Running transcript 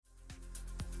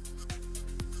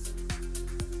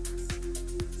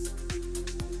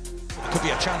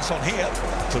chance on here.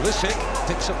 Pulisic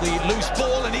picks up the loose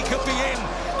ball and he could be in.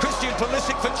 Christian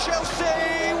Pulisic for Chelsea,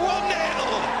 1-0.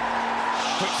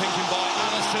 Quick thinking by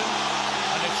Alisson,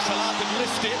 and if Salah can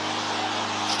lift it,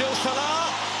 still Salah.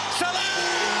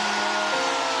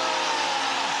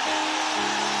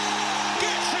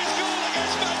 Gets his goal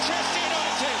against Manchester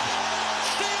United.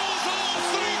 Steals all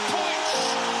 3 points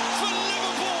for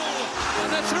Liverpool. And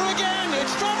they're through again.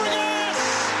 It's Fabregas.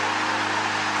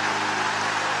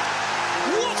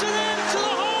 What an end to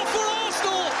the half for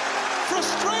Arsenal.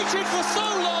 Frustrated for so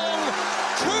long.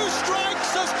 2 strikes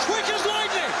as quick as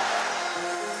lightning.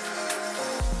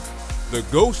 The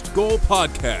Ghost Goal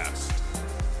Podcast.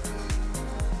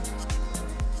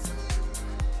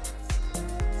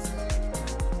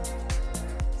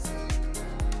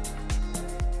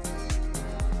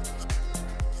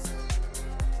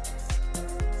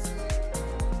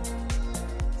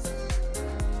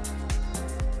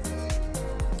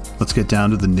 Let's get down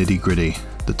to the nitty-gritty,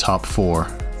 the top 4.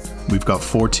 We've got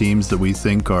 4 teams that we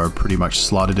think are pretty much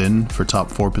slotted in for top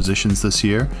 4 positions this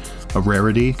year, a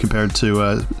rarity compared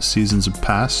to seasons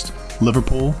past.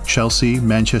 Liverpool, Chelsea,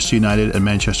 Manchester United, and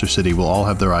Manchester City will all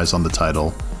have their eyes on the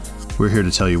title. We're here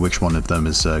to tell you which one of them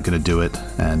is going to do it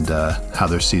and how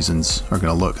their seasons are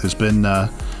going to look. There's been,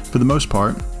 for the most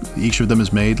part, each of them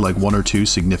has made like 1 or 2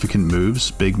 significant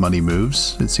moves, big money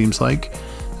moves, it seems like.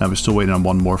 We're still waiting on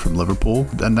one more from Liverpool.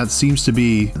 And that seems to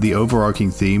be the overarching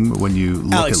theme when you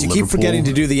look Alex, at Liverpool. Alex, you keep forgetting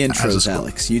to do the intros,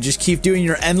 Alex. You just keep doing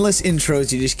your endless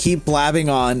intros. You just keep blabbing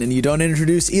on, and you don't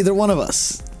introduce either one of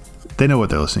us. They know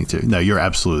what they're listening to. No, you're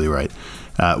absolutely right.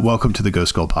 Welcome to the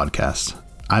Ghost Goal Podcast.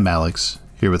 I'm Alex,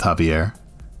 here with Javier.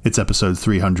 It's episode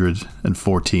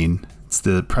 314. It's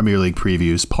the Premier League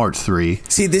previews, part 3.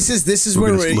 See, this is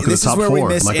where we miss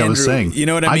like Andrew. I was saying. You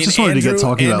know what I mean? I just wanted to get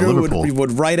talking about Liverpool.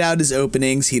 Would write out his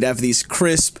openings. He'd have these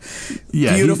crisp,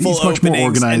 beautiful beautiful he's much openings. more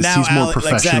organized. And now he's more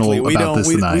professional about this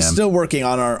than I am. We're still working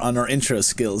on our intro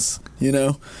skills. You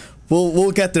know,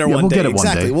 we'll get there one day. Get it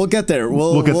one day. We'll get there.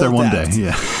 We'll get there one adapt. day.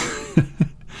 Yeah.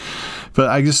 But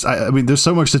I mean, there's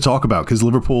so much to talk about because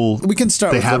Liverpool. We can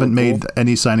start. They with haven't Liverpool. made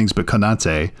any signings but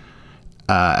Konate.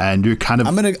 And you're kind of...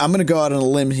 I'm gonna go out on a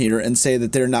limb here and say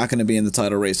that they're not going to be in the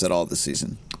title race at all this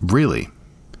season. Really?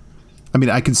 I mean,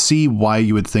 I can see why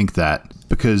you would think that,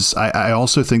 because I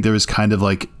also think there is kind of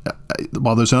like,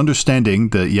 while there's an understanding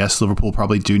that, yes, Liverpool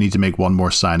probably do need to make one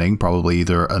more signing, probably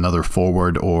either another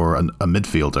forward or a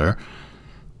midfielder,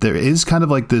 there is kind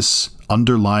of like this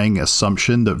underlying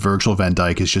assumption that Virgil van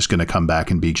Dijk is just going to come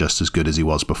back and be just as good as he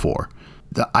was before.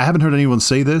 I haven't heard anyone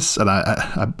say this, and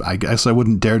I guess I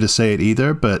wouldn't dare to say it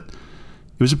either, but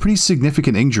it was a pretty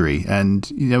significant injury, and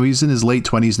he's in his late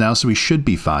 20s now, so he should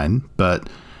be fine, but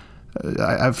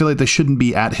I feel like they shouldn't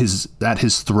be at his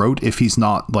throat if he's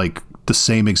not like the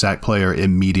same exact player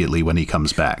immediately when he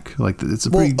comes back. Like he's a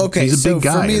big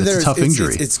guy, and it's a tough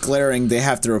injury. It's glaring. They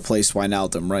have to replace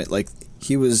Wijnaldum, right? Like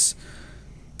he was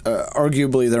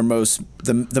arguably their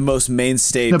the most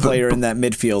mainstay player in that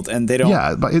midfield, and they don't.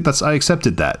 Yeah, but I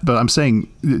accepted that, but I'm saying,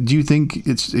 do you think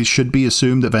it should be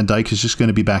assumed that Van Dijk is just going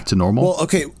to be back to normal? Well,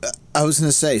 okay, I was going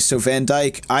to say, so Van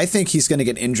Dijk, I think he's going to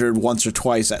get injured once or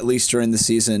twice at least during the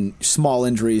season. Small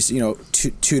injuries,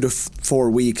 2 to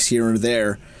 4 weeks here or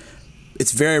there.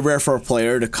 It's very rare for a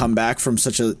player to come back from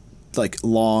such a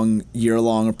long,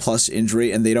 year-long or plus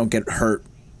injury, and they don't get hurt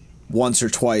once or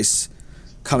twice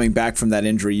coming back from that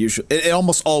injury. Usually it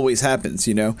almost always happens.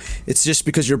 It's just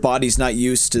because your body's not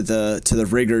used to the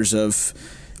rigors of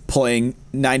playing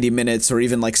 90 minutes or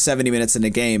even like 70 minutes in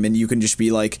a game, and you can just be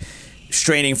like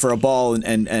straining for a ball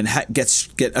and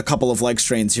get a couple of leg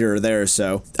strains here or there.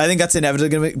 So I think that's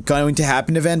inevitably going to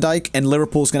happen to Van Dijk, and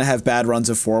Liverpool's going to have bad runs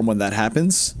of form when that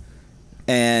happens.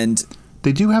 And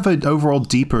they do have an overall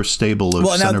deeper stable of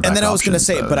center back and then I was going to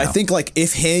say, but now. I think like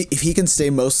if he can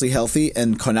stay mostly healthy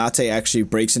and Konate actually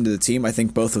breaks into the team, I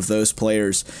think both of those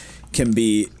players can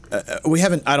be. We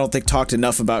haven't, I don't think, talked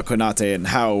enough about Konate and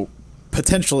how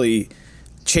potentially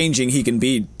changing he can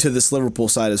be to this Liverpool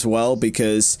side as well,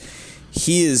 because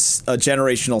he is a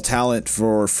generational talent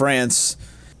for France.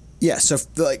 Yeah, so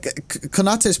like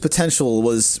Konate's potential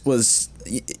was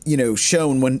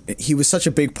shown when he was such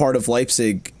a big part of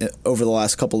Leipzig over the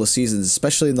last couple of seasons,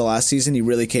 especially in the last season. He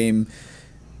really came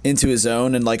into his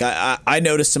own, and like I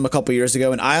noticed him a couple years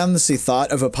ago, and I honestly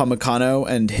thought of Upamecano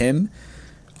and him.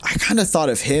 I kind of thought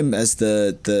of him as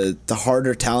the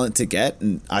harder talent to get,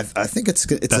 and I think it's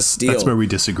a steal. That's where we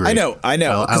disagree. I know,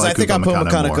 because I think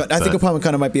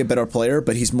Upamecano might be a better player,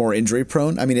 but he's more injury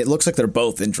prone. I mean, it looks like they're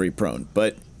both injury prone,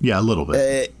 but yeah, a little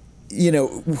bit.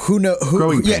 who knows?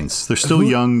 Growing pains. They're still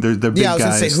young. They're big guys.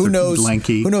 I was going to say,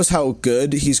 lanky. Who knows how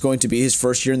good he's going to be his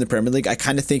first year in the Premier League? I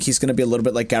kind of think he's going to be a little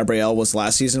bit like Gabriel was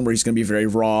last season, where he's going to be very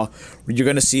raw. You're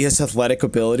going to see his athletic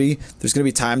ability. There's going to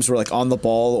be times where, like, on the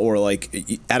ball or like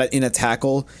in a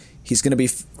tackle, he's going to be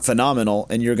phenomenal,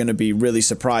 and you're going to be really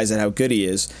surprised at how good he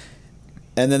is.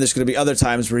 And then there's going to be other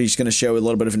times where he's going to show a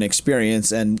little bit of an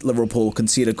experience, and Liverpool will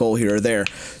concede a goal here or there.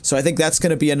 So I think that's going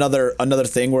to be another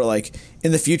thing where, like,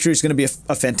 in the future he's going to be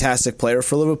a fantastic player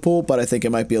for Liverpool, but I think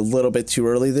it might be a little bit too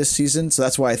early this season. So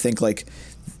that's why I think, like,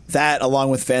 that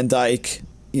along with Van Dijk,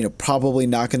 probably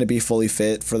not going to be fully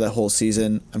fit for the whole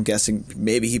season. I'm guessing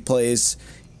maybe he plays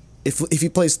if he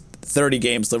plays 30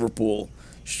 games, Liverpool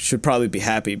should probably be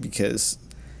happy because.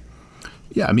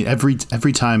 Yeah, I mean, every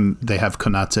time they have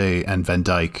Konate and Van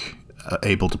Dijk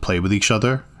able to play with each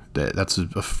other, that's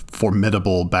a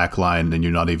formidable back line, and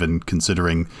you're not even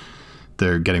considering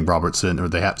they're getting Robertson, or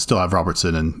they still have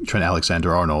Robertson and Trent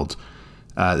Alexander-Arnold.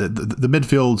 The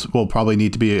midfield will probably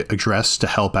need to be addressed to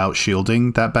help out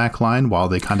shielding that back line while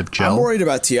they kind of gel. I'm worried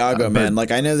about Thiago, man.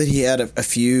 Like, I know that he had a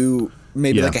few,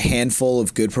 maybe like a handful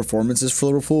of good performances for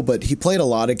Liverpool, but he played a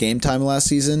lot of game time last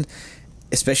season,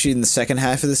 especially in the second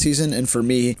half of the season. And for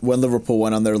me, when Liverpool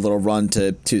went on their little run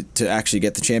to actually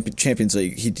get the Champions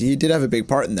League, he did have a big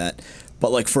part in that.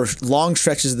 But, like, for long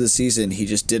stretches of the season, he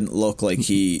just didn't look like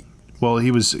he. Well,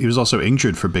 he was also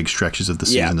injured for big stretches of the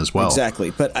season as well.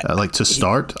 Exactly. But to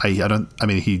start,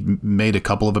 he made a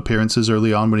couple of appearances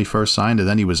early on when he first signed, and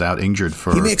then he was out injured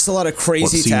for. He makes a lot of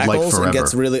crazy tackles and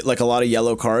gets really, like, a lot of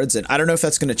yellow cards, and I don't know if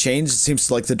that's going to change. It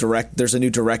seems like there's a new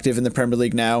directive in the Premier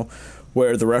League now,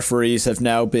 where the referees have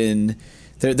now been.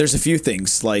 There's a few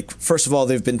things. Like, first of all,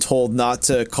 they've been told not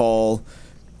to call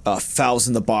fouls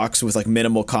in the box with, like,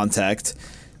 minimal contact.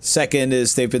 Second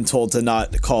is they've been told to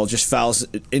not call just fouls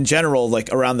in general,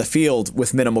 like, around the field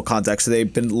with minimal contact. So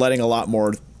they've been letting a lot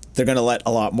more. They're going to let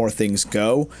a lot more things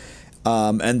go.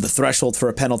 And the threshold for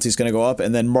a penalty is going to go up.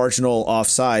 And then marginal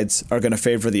offsides are going to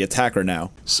favor the attacker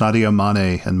now. Sadio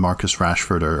Mane and Marcus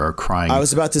Rashford are crying. I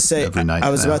was about to say every night.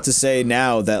 I was about to say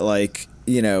now that, like,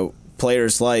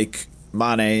 players like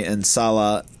Mane and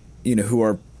Salah, who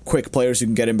are quick players who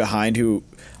can get in behind. Who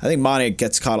I think Mane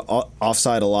gets caught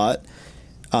offside a lot.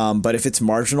 But if it's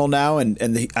marginal now,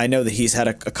 and I know that he's had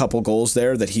a couple goals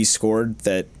there that he scored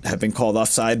that have been called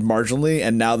offside marginally,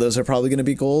 and now those are probably going to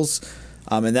be goals,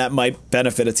 and that might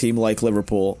benefit a team like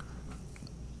Liverpool.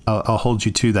 I'll hold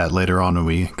you to that later on when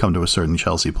we come to a certain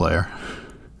Chelsea player.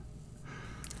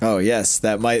 Oh yes,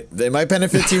 they might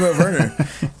benefit Timo Werner.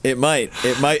 It might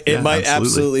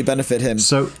absolutely benefit him.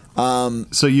 So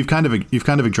you've kind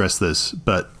of addressed this,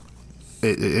 but.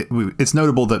 It's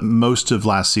notable that most of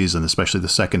last season, especially the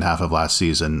second half of last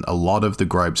season, a lot of the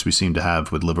gripes we seem to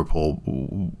have with Liverpool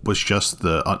was just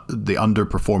the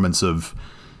underperformance of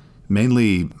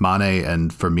mainly Mane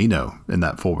and Firmino in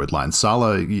that forward line.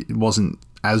 Salah wasn't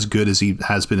as good as he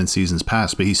has been in seasons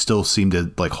past, but he still seemed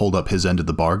to, like, hold up his end of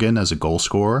the bargain as a goal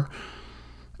scorer.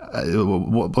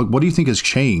 What do you think has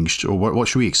changed, or what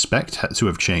should we expect to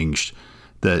have changed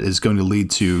that is going to lead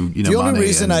to the only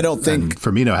reason I don't think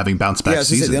Firmino having bounced back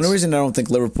seasons? The only reason I don't think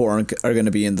Liverpool are going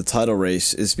to be in the title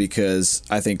race is because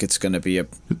I think it's going to be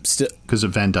because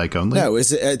of Van Dijk only. No,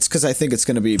 it's because I think it's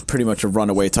going to be pretty much a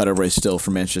runaway title race still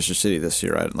for Manchester City this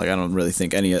year. I don't really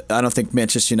think I don't think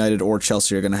Manchester United or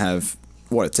Chelsea are going to have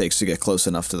what it takes to get close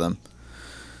enough to them.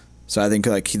 So I think,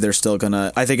 like, they're still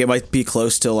gonna. I think it might be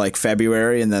close till, like,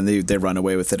 February, and then they run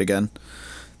away with it again.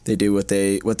 They do what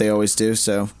they always do.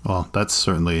 So, well, that's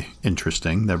certainly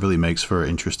interesting. That really makes for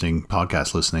interesting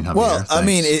podcast listening. Javier. Well,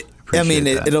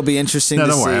 Thanks. It'll be interesting. No,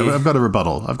 to don't worry. see. I've got a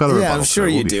rebuttal. Yeah, I'm sure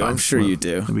you do. I'm sure you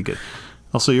do. It'll be good.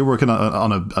 Also, you're working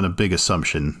on a big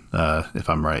assumption, if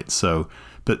I'm right. So,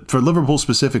 but for Liverpool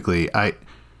specifically, I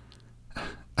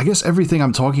guess everything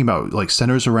I'm talking about, like,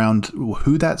 centers around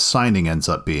who that signing ends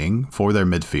up being for their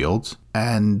midfield,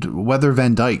 and whether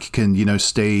Van Dijk can,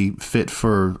 stay fit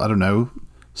for, I don't know,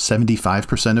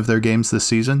 75% of their games this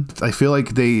season. I feel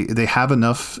like they have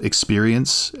enough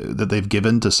experience that they've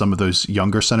given to some of those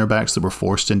younger center backs that were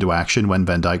forced into action when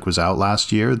Van Dijk was out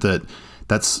last year,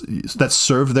 that's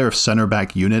served their center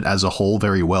back unit as a whole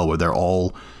very well, where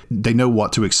they know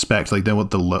what to expect, like, they know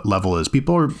what the level is.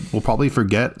 People will probably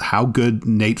forget how good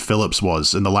Nate Phillips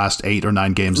was in the last 8 or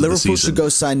 9 games of the season. Liverpool should go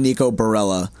sign Nico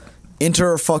Barella.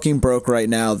 Inter are fucking broke right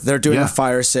now. They're doing a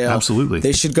fire sale. Absolutely.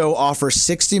 They should go offer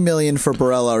 $60 million for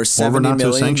Barella or $70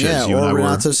 million. Sanchez. Or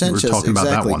Renato Sanchez. We're talking about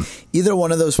that one. Either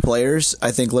one of those players,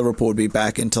 I think Liverpool would be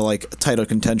back into, like, title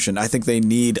contention. I think they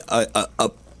need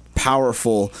a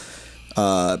powerful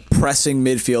pressing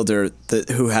midfielder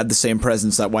who had the same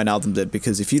presence that Wijnaldum did.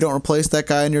 Because if you don't replace that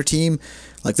guy on your team,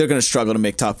 like they're going to struggle to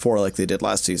make top 4 like they did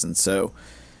last season. So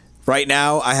right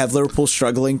now, I have Liverpool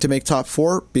struggling to make top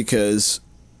 4 because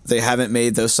they haven't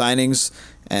made those signings,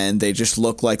 and they just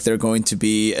look like they're going to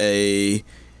be a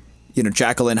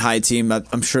Jekyll and Hyde team.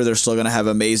 I'm sure they're still going to have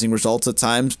amazing results at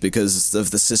times because of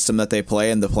the system that they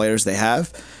play and the players they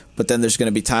have. But then there's going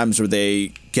to be times where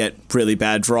they get really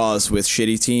bad draws with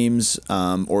shitty teams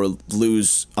or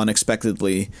lose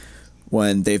unexpectedly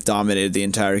when they've dominated the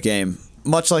entire game.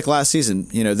 Much like last season,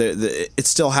 it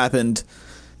still happened.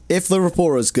 If Liverpool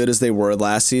were as good as they were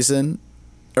last season,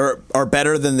 or are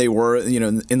better than they were,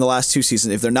 in the last 2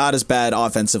 seasons, if they're not as bad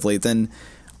offensively, then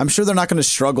I'm sure they're not going to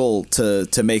struggle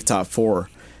to make top 4.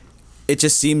 It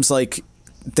just seems like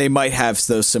they might have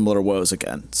those similar woes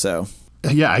again. So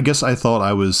yeah, I guess I thought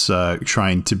I was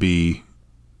trying to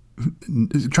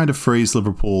phrase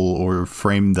Liverpool or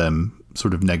frame them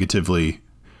sort of negatively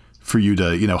for you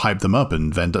to, hype them up,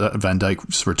 and Van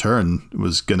Dijk's return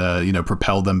was going to,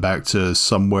 propel them back to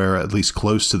somewhere at least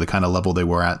close to the kind of level they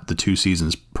were at the 2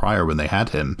 seasons prior when they had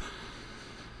him.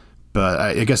 But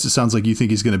I guess it sounds like you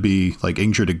think he's going to be like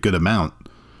injured a good amount,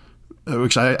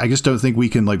 which I just don't think we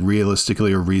can like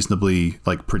realistically or reasonably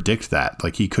like predict that.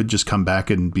 Like he could just come back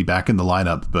and be back in the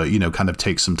lineup, but, kind of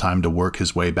take some time to work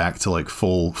his way back to like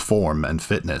full form and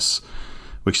fitness,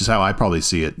 which is how I probably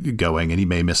see it going. And he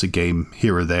may miss a game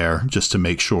here or there just to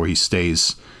make sure he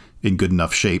stays in good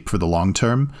enough shape for the long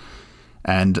term.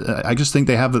 And I just think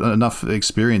they have enough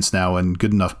experience now and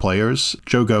good enough players.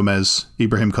 Joe Gomez,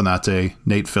 Ibrahim Konate,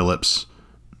 Nate Phillips,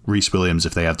 Reece Williams,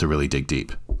 if they have to really dig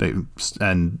deep.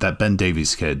 And that Ben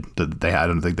Davies kid that I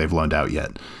don't think they've loaned out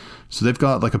yet. So they've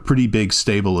got like a pretty big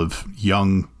stable of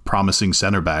young, promising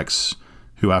center backs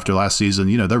who after last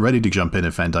season, they're ready to jump in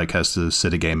if Van Dijk has to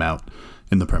sit a game out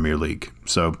in the Premier League.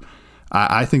 So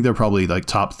I think they're probably like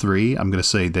top 3. I'm going to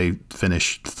say they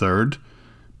finished 3rd,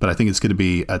 but I think it's going to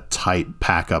be a tight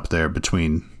pack up there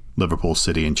between Liverpool,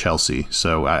 City, and Chelsea.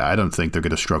 So I don't think they're going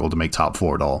to struggle to make top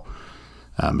 4 at all,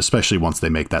 especially once they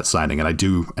make that signing. And I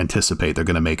do anticipate they're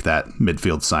going to make that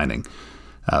midfield signing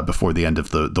before the end of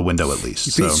the window at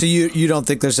least. So you don't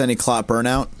think there's any Klopp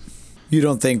burnout? You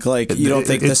don't think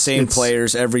the same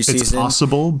players every season? It's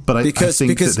possible, but I think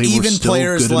that they were still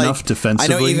good enough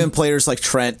defensively. I know even players like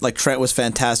Trent was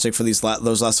fantastic for those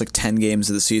last like 10 games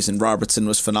of the season. Robertson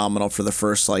was phenomenal for the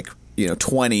first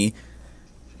 20.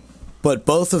 But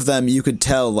both of them, you could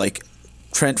tell, like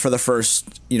Trent for the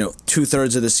first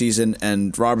 2/3 of the season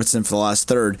and Robertson for the last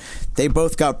third, they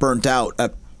both got burnt out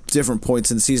at different points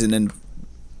in the season. And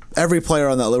every player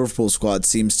on that Liverpool squad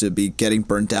seems to be getting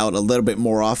burnt out a little bit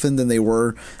more often than they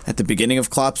were at the beginning of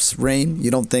Klopp's reign. You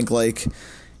don't think like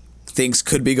things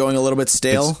could be going a little bit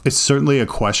stale? It's certainly a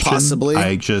question. Possibly.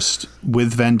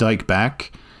 With Van Dijk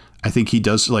back, I think he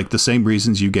does like the same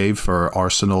reasons you gave for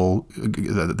Arsenal.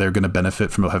 They're going to benefit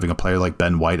from having a player like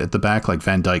Ben White at the back. Like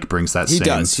Van Dijk brings that.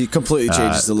 He completely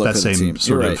changes the look of the team. That same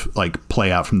sort of like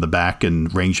play out from the back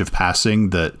and range of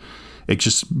passing that. It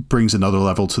just brings another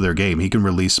level to their game. He can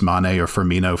release Mane or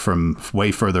Firmino from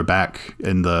way further back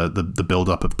in the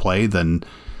build-up of play than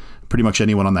pretty much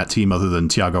anyone on that team other than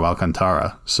Thiago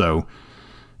Alcantara. So,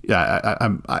 yeah,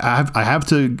 I have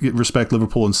to respect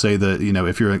Liverpool and say that,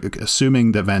 if you're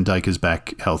assuming that Van Dijk is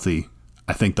back healthy,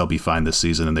 I think they'll be fine this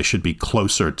season, and they should be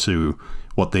closer to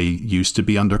what they used to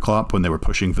be under Klopp when they were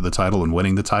pushing for the title and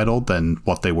winning the title than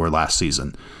what they were last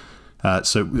season.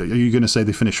 So are you going to say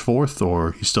they finish 4th,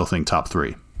 or you still think top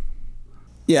 3?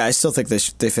 Yeah, I still think they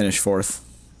finish 4th.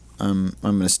 I'm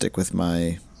going to stick with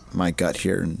my gut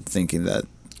here and thinking that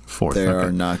 4th, they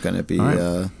are not going to be.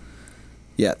 Right.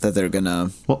 That they're going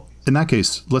to. Well, in that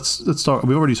case, let's talk.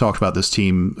 We already talked about this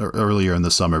team earlier in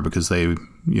the summer because they,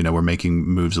 were making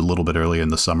moves a little bit earlier in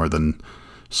the summer than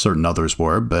certain others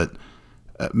were. But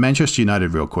Manchester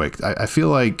United, real quick, I feel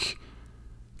like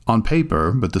on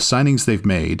paper, but the signings they've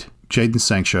made. Jadon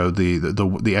Sancho,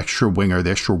 the extra winger,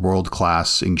 the extra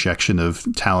world-class injection of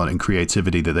talent and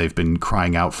creativity that they've been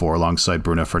crying out for alongside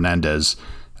Bruno Fernandes,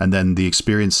 and then the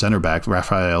experienced center back,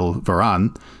 Raphael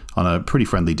Varane, on a pretty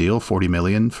friendly deal, 40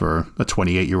 million for a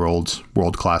 28-year-old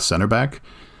world-class center back.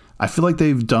 I feel like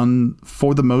they've done,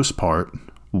 for the most part,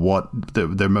 what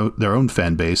their own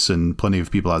fan base and plenty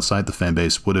of people outside the fan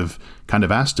base would have kind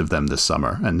of asked of them this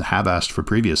summer and have asked for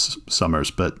previous summers,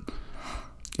 but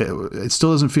it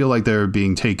still doesn't feel like they're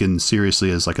being taken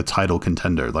seriously as like a title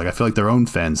contender. Like I feel like their own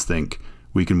fans think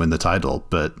we can win the title,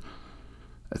 but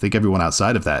I think everyone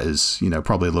outside of that is,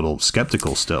 probably a little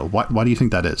skeptical still. Why do you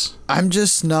think that is? I'm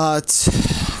just not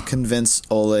convinced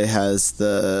Ole has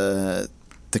the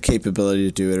the capability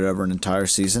to do it over an entire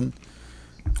season.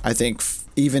 I think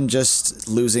even just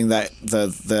losing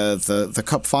the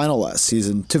cup final last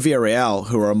season to Villarreal,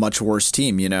 who are a much worse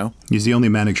team, you know. He's the only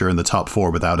manager in the top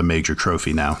 4 without a major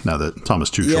trophy now that Thomas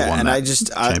Tuchel won and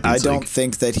that I don't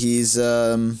think that he's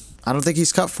I don't think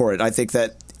he's cut for it. I think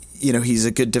that, you know, he's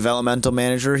a good developmental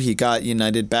manager. He got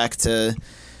United back to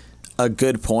a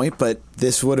good point, but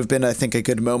this would have been, I think, a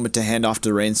good moment to hand off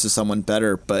the reins to someone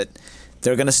better. But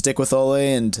they're going to stick with Ole,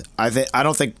 and I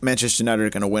don't think Manchester United are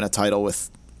going to win a title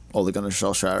with Ole Gunnar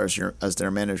Solskjaer as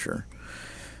their manager.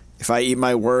 If I eat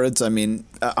my words, I mean,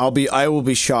 I will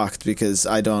be shocked because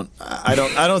I don't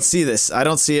see this. I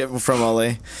don't see it from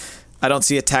Ole. I don't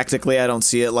see it tactically. I don't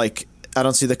see it I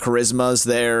don't see the charismas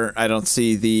there. I don't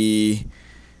see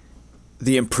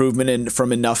the improvement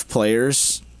from enough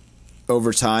players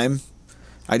over time.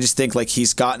 I just think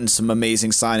he's gotten some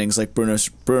amazing signings like Bruno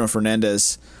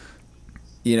Fernandes,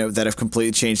 you know, that have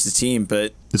completely changed the team.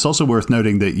 But it's also worth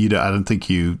noting that I don't think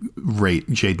you rate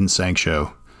Jadon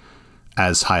Sancho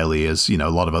as highly as, you know,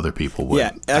 a lot of other people would.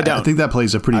 Yeah, I don't. I think that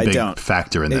plays a pretty big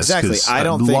factor in this. Exactly.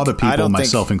 A lot of people,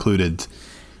 myself included,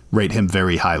 rate him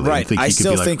very highly. Right. I think he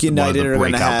could be United one of the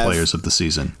breakout players of the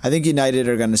season. I think United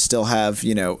are going to still have,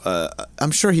 you know,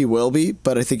 I'm sure he will be,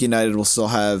 but I think United will still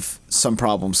have some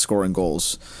problems scoring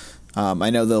goals. I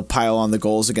know they'll pile on the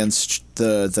goals against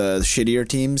the shittier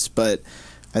teams, but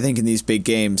I think in these big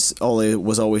games, Ole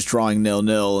was always drawing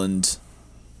 0-0, and,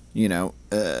 you know,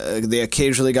 they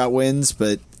occasionally got wins,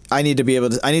 but I need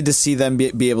to see them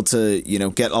be able to, you know,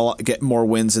 get more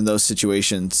wins in those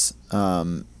situations.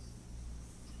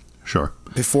 Sure.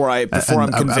 Before I'm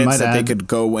convinced that they could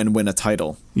go and win a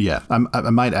title. Yeah, I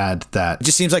might add that it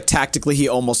just seems like tactically he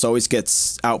almost always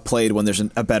gets outplayed when there's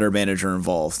a better manager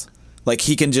involved.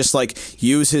 He can just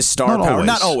use his star power.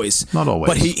 Not always.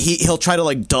 But he'll try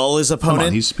to dull his opponent. Come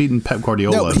on, he's beaten Pep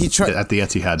Guardiola at the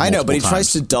Etihad. I know, but he times.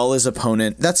 tries to dull his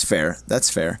opponent. That's fair.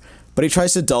 But he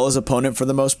tries to dull his opponent for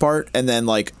the most part, and then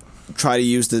try to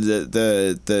use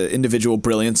the individual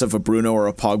brilliance of a Bruno or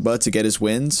a Pogba to get his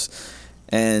wins.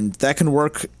 And that can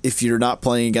work if you're not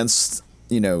playing against,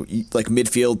 you know,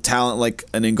 midfield talent like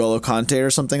an N'Golo Kante or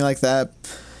something like that,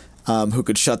 who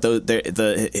could shut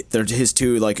his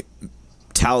two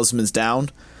talismans down.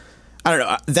 I don't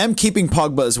know. Them keeping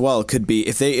Pogba as well could be,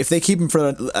 if they keep him for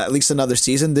at least another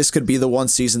season, this could be the one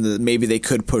season that maybe they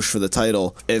could push for the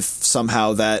title if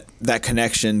somehow that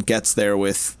connection gets there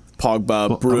with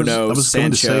Pogba, Bruno, I was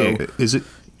Sancho. Going to say, is it?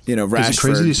 You know, Rashford. Is it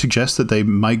crazy to suggest that they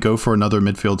might go for another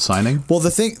midfield signing? Well, the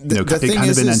thing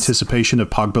is in anticipation of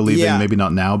Pogba leaving, maybe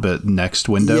not now, but next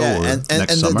window or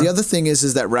next summer. The other thing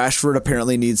is that Rashford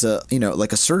apparently needs a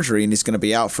surgery, and he's going to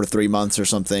be out for 3 months or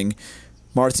something.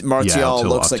 Martial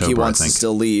looks like he wants to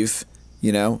still leave.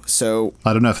 You know, so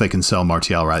I don't know if they can sell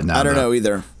Martial right now. I don't know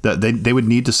either. They would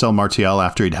need to sell Martial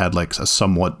after he'd had a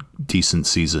somewhat decent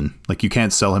season. You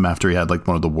can't sell him after he had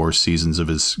one of the worst seasons of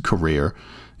his career.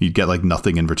 You'd get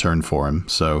nothing in return for him.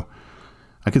 So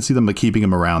I could see them keeping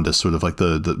him around as sort of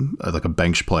a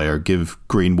bench player. Give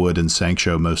Greenwood and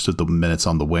Sancho most of the minutes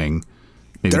on the wing.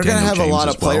 Maybe they're going to have James a lot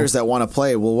of players that want to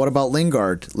play. Well, what about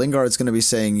Lingard? Lingard's going to be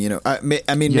saying, you know,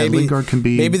 maybe Lingard can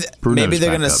be maybe Bruno's they're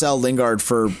going to backup. sell Lingard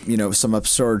for, you know, some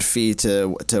absurd fee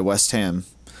to West Ham.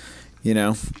 You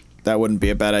know, that wouldn't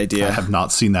be a bad idea. I have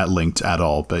not seen that linked at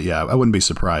all, but yeah, I wouldn't be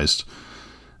surprised.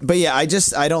 But yeah, I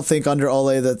don't think under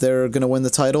Ole that they're going to win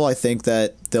the title. I think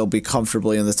that they'll be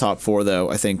comfortably in the top 4, though.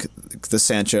 I think the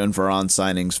Sancho and Varane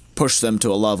signings push them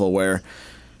to a level where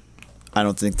I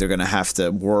don't think they're going to have to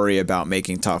worry about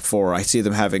making top 4. I see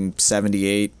them having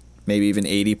 78, maybe even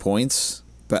 80 points.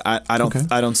 But I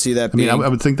don't see that being... I mean, I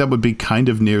would think that would be kind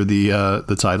of near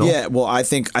the title. Yeah, well, I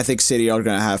think City are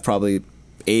going to have probably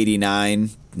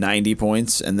 89, 90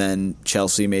 points, and then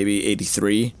Chelsea maybe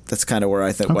 83. That's kind of where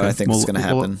I think is going to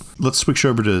happen. Well, let's switch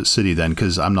over to City then,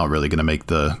 because I'm not really going to make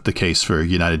the case for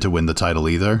United to win the title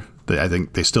either. I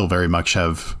think they still very much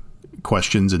have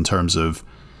questions in terms of...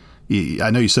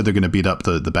 I know you said they're going to beat up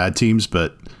the bad teams,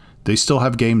 but they still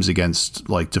have games against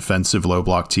defensive low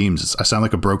block teams. I sound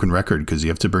like a broken record because you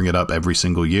have to bring it up every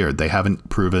single year. They haven't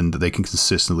proven that they can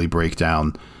consistently break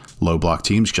down low block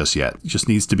teams just yet. It just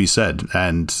needs to be said.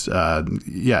 And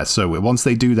so once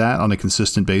they do that on a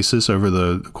consistent basis over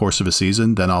the course of a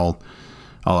season, then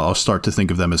I'll start to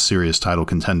think of them as serious title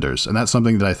contenders. And that's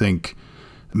something that I think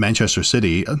Manchester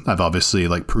City have obviously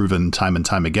proven time and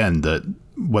time again, that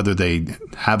whether they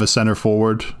have a center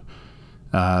forward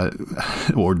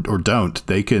or don't,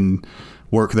 they can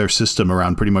work their system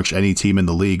around pretty much any team in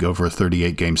the league over a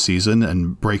 38-game season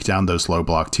and break down those low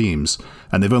block teams.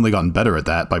 And they've only gotten better at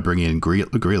that by bringing in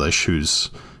Grealish, who's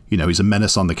he's a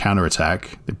menace on the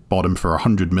counterattack. They bought him for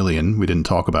 $100 million. We didn't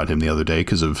talk about him the other day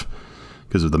because of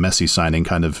the Messi signing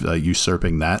kind of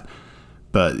usurping that.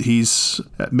 But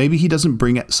maybe he doesn't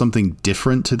bring something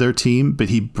different to their team, but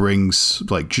he brings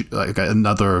like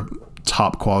another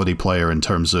top quality player in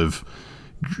terms of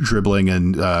dribbling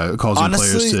and causing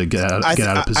players to get out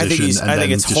of position and then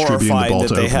distributing the ball to open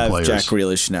players. I think they have Jack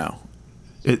Grealish now.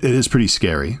 It is pretty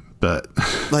scary, but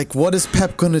like, what is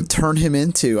Pep going to turn him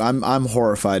into? I'm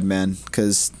horrified, man,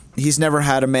 because he's never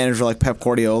had a manager like Pep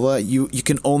Guardiola. You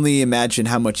can only imagine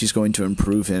how much he's going to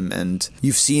improve him, and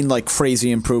you've seen like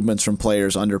crazy improvements from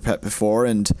players under Pep before,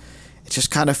 and it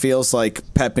just kind of feels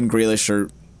like Pep and Grealish are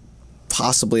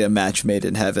possibly a match made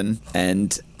in heaven,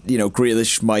 and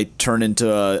Grealish might turn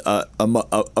into a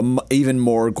even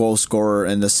more goal scorer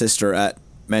and assister at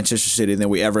Manchester City than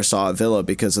we ever saw at Villa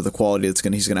because of the quality he's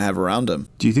going to have around him.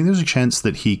 Do you think there's a chance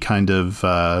that he kind of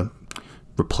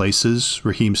replaces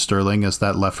Raheem Sterling as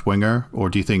that left winger, or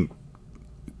do you think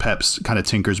Pep's kind of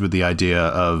tinkers with the idea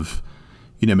of,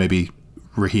 maybe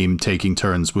Raheem taking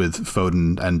turns with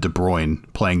Foden and De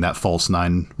Bruyne playing that false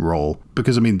nine role?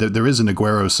 Because there is an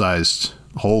Aguero-sized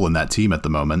hole in that team at the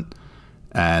moment.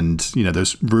 And,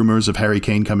 there's rumors of Harry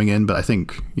Kane coming in, but I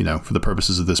think, for the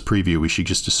purposes of this preview, we should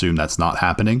just assume that's not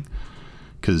happening.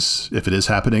 Because if it is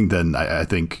happening, then I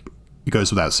think it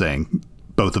goes without saying,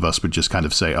 both of us would just kind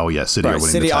of say, oh, yeah, City are winning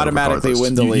City the title automatically regardless.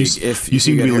 win the league. You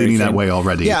seem to be leaning that way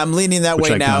already. Yeah, I'm leaning that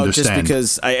way now just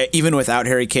because even without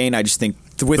Harry Kane, I just think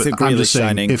with the Grealish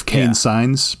signing. If Kane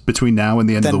signs between now and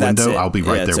the end of the window, I'll be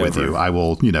right there with you. I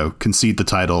will, concede the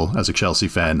title as a Chelsea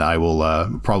fan. I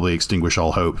will probably extinguish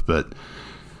all hope, but...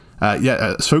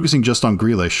 focusing just on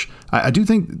Grealish, I do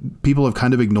think people have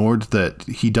kind of ignored that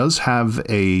he does have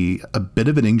a bit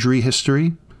of an injury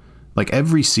history. Like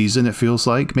every season, it feels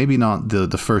like, maybe not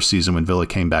the first season when Villa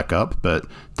came back up, but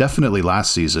definitely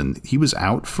last season, he was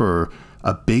out for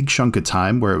a big chunk of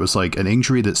time where it was like an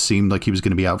injury that seemed like he was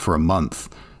going to be out for a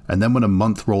month. And then when a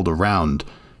month rolled around,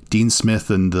 Dean Smith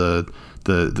and the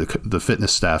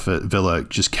fitness staff at Villa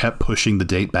just kept pushing the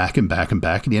date back and back and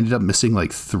back, and he ended up missing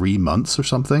like 3 months or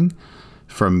something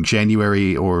from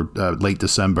January or late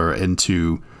December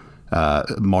into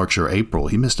March or April.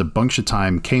 He missed a bunch of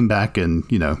time, came back and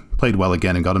played well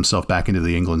again and got himself back into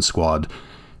the England squad,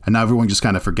 and now everyone just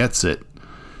kind of forgets it.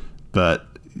 But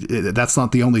that's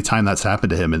not the only time that's happened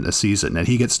to him in a season, and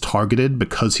he gets targeted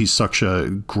because he's such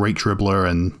a great dribbler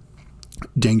and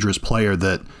dangerous player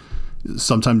that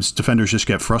sometimes defenders just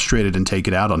get frustrated and take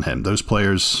it out on him. Those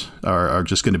players are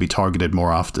just going to be targeted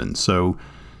more often. So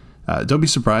don't be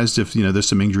surprised if there's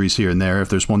some injuries here and there. If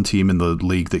there's one team in the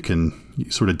league that can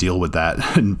sort of deal with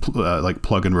that and like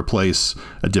plug and replace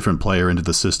a different player into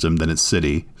the system, then it's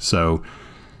City. So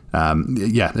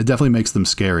it definitely makes them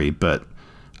scary. But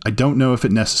I don't know if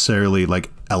it necessarily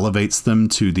like elevates them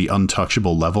to the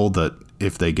untouchable level that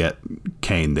if they get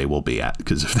Kane, they will be at.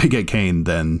 Because if they get Kane,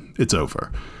 then it's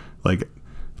over. Like,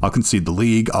 I'll concede the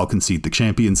league, I'll concede the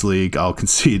Champions League, I'll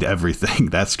concede everything.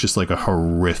 That's just like a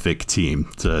horrific team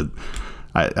to.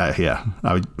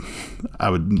 I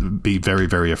would be very,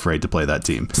 very afraid to play that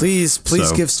team. Please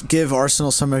give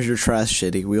Arsenal some of your trash,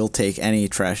 Shitty. We'll take any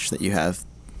trash that you have.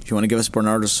 If you want to give us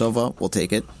Bernardo Silva, we'll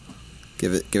take it.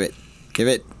 Give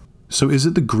it. So is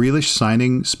it the Grealish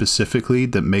signing specifically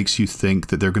that makes you think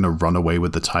that they're going to run away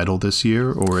with the title this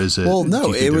year, or is it? Well,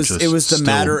 no, it was the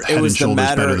matter. It was the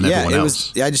matter. Yeah, it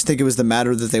was. I just think it was the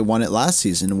matter that they won it last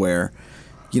season, where,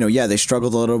 they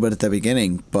struggled a little bit at the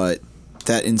beginning, but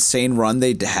that insane run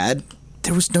they had,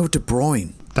 there was no De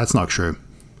Bruyne. That's not true.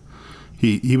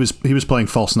 He was playing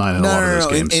false nine in a lot of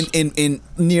those games. In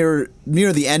near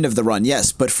the end of the run,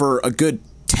 yes, but for a good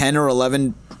 10 or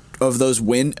 11 of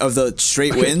the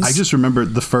straight wins. I just remember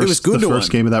the first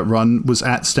game of that run was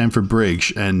at Stamford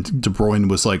Bridge, and De Bruyne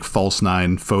was like false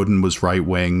nine, Foden was right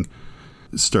wing,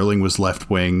 Sterling was left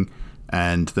wing,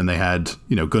 and then they had,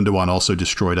 Gundogan also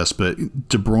destroyed us, but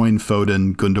De Bruyne,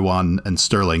 Foden, Gundogan, and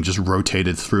Sterling just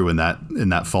rotated through in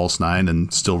that false nine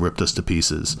and still ripped us to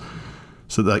pieces.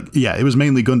 So it was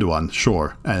mainly Gundogan,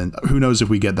 sure. And who knows if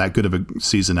we get that good of a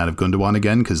season out of Gundogan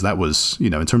again, because that was,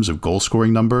 in terms of goal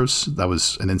scoring numbers, that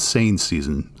was an insane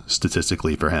season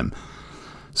statistically for him.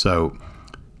 So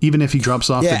even if he drops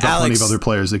off, they've got plenty of other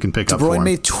players that can pick up for him. De Bruyne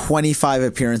made 25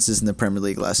 appearances in the Premier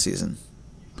League last season.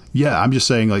 Yeah, I'm just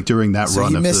saying, like, during that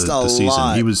run of the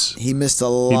season, he missed a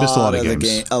lot of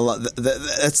games. But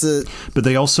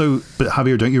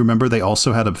Javier, don't you remember they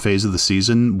also had a phase of the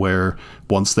season where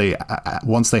once they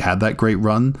had that great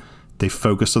run, they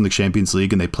focused on the Champions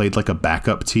League and they played like a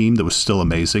backup team that was still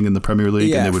amazing in the Premier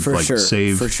League, and they would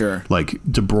save like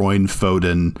De Bruyne,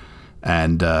 Foden,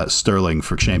 and Sterling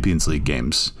for Champions League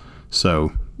games.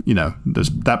 So,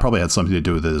 that probably had something to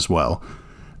do with it as well.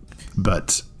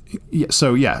 But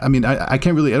I mean, I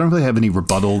don't really have any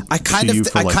rebuttal to you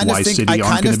for why City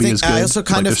aren't going to be as good. I also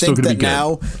kind of think that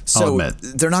now, so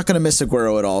they're not going to miss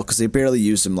Aguero at all because they barely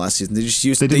used him last season. They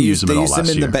used him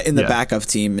in the backup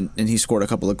team, and he scored a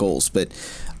couple of goals. But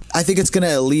I think it's going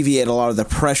to alleviate a lot of the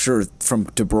pressure from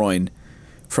De Bruyne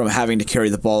from having to carry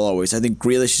the ball always. I think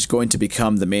Grealish is going to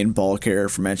become the main ball carrier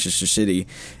for Manchester City,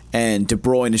 and De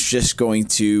Bruyne is just going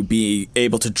to be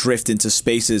able to drift into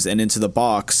spaces and into the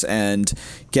box and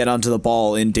get onto the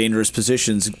ball in dangerous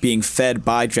positions, being fed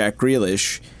by Jack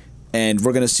Grealish. And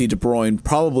we're going to see De Bruyne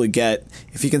probably get,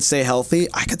 if he can stay healthy,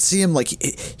 I could see him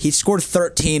he scored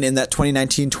 13 in that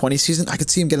 2019-20 season. I could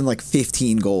see him getting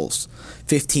 15 goals,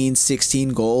 15, 16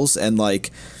 goals, and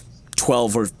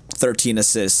 12 or 13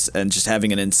 assists, and just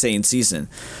having an insane season.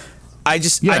 I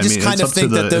just kind of think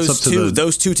that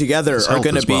those two together are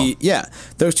going to be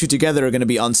those two together are going to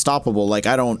be unstoppable. I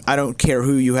don't care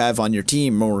who you have on your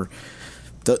team, or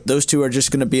those two are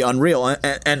just going to be unreal,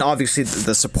 and obviously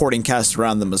the supporting cast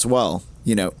around them as well.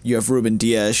 You have Ruben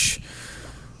Dias,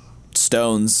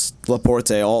 Stones,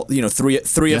 Laporte, all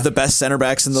three of the best center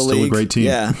backs in the league. Still a great team.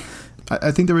 Yeah.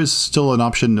 I think there is still an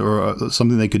option or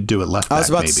something they could do at left back. I was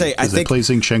about to say, I think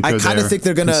I kind of think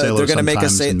they're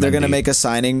gonna make a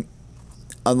signing,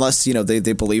 unless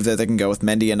they believe that they can go with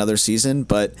Mendy another season.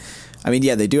 But I mean,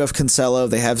 they do have Cancelo,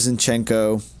 they have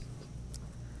Zinchenko.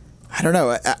 I don't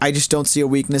know. I just don't see a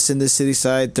weakness in this City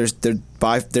side. They're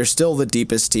still the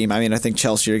deepest team. I mean, I think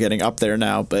Chelsea are getting up there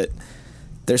now, but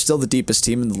they're still the deepest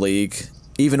team in the league,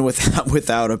 even without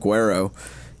Aguero.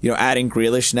 Adding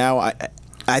Grealish now,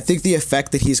 I think the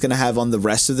effect that he's going to have on the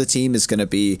rest of the team is going to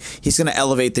be, he's going to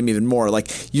elevate them even more.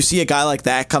 You see a guy like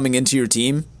that coming into your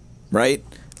team, right?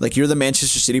 You're the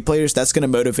Manchester City players, that's going to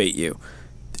motivate you.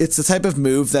 It's the type of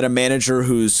move that a manager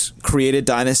who's created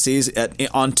dynasties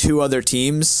on two other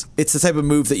teams, it's the type of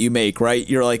move that you make, right?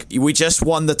 You're we just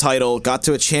won the title, got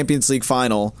to a Champions League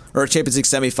final, or a Champions League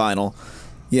semifinal,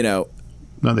 No,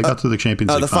 they got to the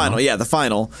Champions League final. The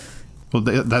final. Well,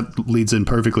 that leads in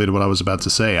perfectly to what I was about to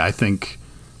say. I think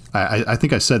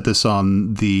I said this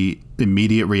on the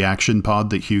immediate reaction pod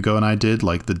that Hugo and I did,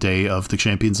 the day of the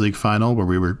Champions League final, where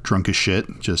we were drunk as shit,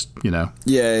 just,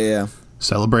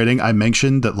 celebrating. I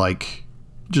mentioned that,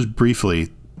 just briefly,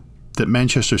 that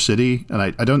Manchester City, and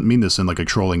I don't mean this in a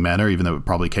trolling manner, even though it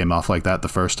probably came off like that the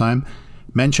first time,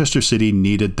 Manchester City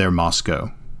needed their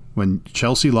Moscow. When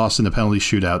Chelsea lost in the penalty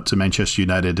shootout to Manchester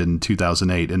United in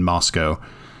 2008 in Moscow,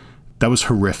 that was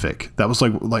horrific. That was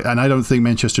and I don't think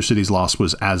Manchester City's loss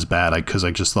was as bad, because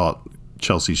I just thought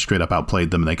Chelsea straight up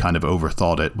outplayed them and they kind of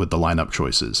overthought it with the lineup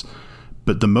choices.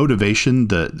 But the motivation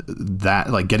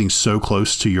that getting so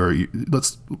close to your,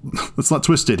 let's not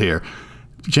twist it here.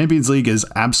 Champions League is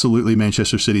absolutely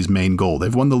Manchester City's main goal.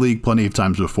 They've won the league plenty of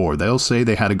times before. They'll say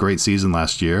they had a great season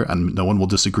last year, and no one will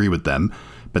disagree with them.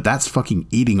 But that's fucking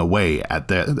eating away at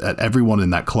everyone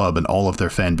in that club and all of their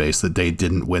fan base that they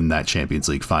didn't win that Champions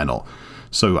League final.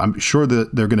 So I'm sure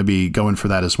that they're going to be going for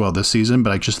that as well this season.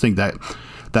 But I just think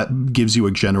that gives you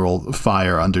a general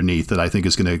fire underneath that I think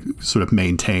is going to sort of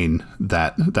maintain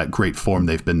that great form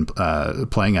they've been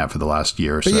playing at for the last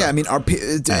year or so. But yeah, I mean,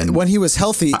 when he was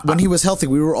healthy,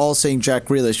 we were all saying Jack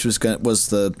Grealish was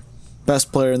the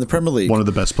best player in the Premier League, one of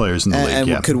the best players in the league,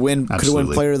 and could win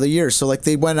Player of the Year. So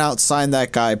they went out, signed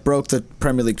that guy, broke the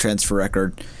Premier League transfer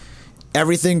record.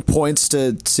 Everything points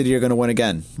to City are going to win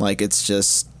again. It's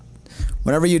just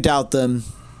whenever you doubt them,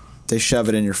 they shove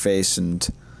it in your face, and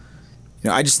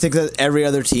I just think that every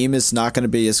other team is not going to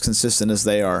be as consistent as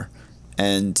they are,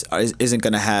 and isn't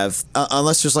going to have,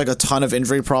 unless there's a ton of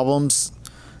injury problems.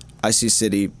 I see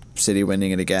City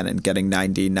winning it again and getting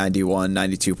 90, 91,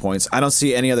 92 points. I don't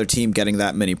see any other team getting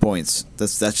that many points.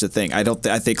 That's the thing. I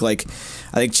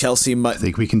think Chelsea might. I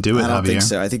think we can do it, I don't Javier. think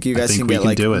so. I think you guys can get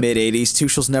mid-80s.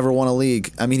 Tuchel's never won a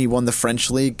league. I mean, he won the French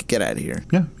league. Get out of here.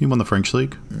 Yeah, he won the French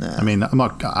league. Nah. I mean,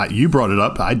 you brought it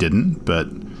up. I didn't, but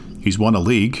he's won a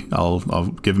league. I'll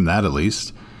give him that at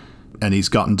least. And he's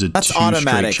gotten to two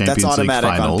straight Champions League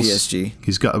finals. On PSG.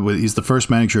 He's the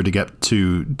first manager to get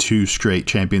to two straight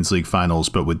Champions League finals,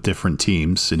 but with different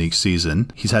teams in each season.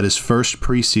 He's had his first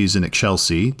preseason at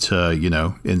Chelsea to,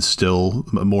 instill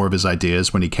more of his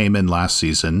ideas. When he came in last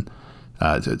season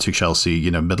to Chelsea,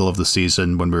 middle of the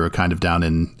season when we were kind of down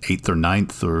in 8th or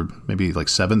 9th or maybe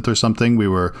 7th or something, we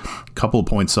were a couple of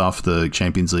points off the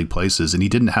Champions League places, and he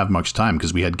didn't have much time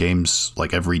because we had games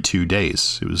every 2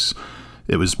 days.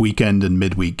 It was weekend and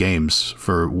midweek games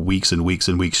for weeks and weeks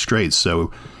and weeks straight.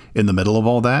 So in the middle of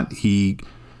all that, he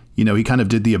he kind of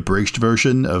did the abridged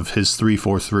version of his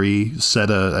 3-4-3, set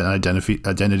an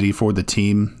identity for the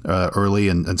team early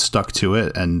and stuck to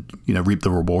it and, reaped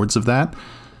the rewards of that.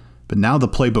 But now the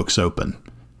playbook's open.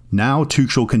 Now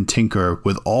Tuchel can tinker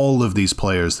with all of these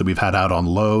players that we've had out on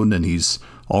loan, and he's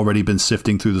already been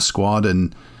sifting through the squad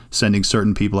and sending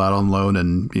certain people out on loan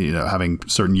and, having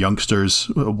certain youngsters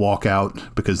walk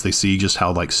out because they see just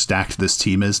how stacked this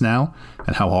team is now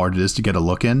and how hard it is to get a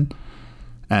look in.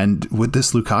 And with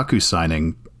this Lukaku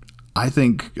signing, I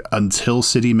think until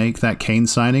City make that Kane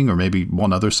signing or maybe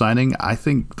one other signing, I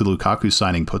think the Lukaku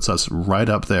signing puts us right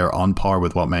up there on par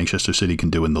with what Manchester City can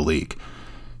do in the league.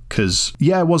 Because,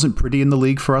 it wasn't pretty in the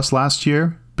league for us last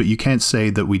year, but you can't say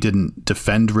that we didn't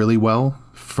defend really well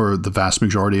for the vast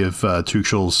majority of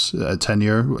Tuchel's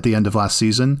tenure at the end of last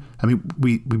season. I mean,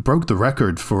 we broke the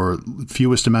record for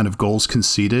fewest amount of goals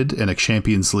conceded in a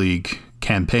Champions League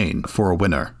campaign for a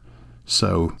winner.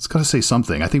 So it's got to say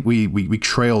something. I think we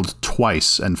trailed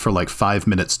twice and for 5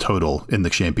 minutes total in the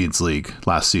Champions League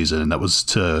last season. And that was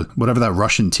to whatever that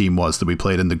Russian team was that we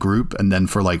played in the group. And then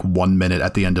for 1 minute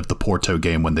at the end of the Porto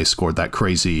game when they scored that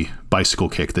crazy bicycle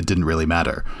kick that didn't really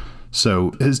matter.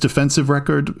 So his defensive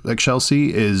record at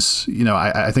Chelsea is,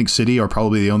 I think City are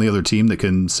probably the only other team that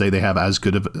can say they have as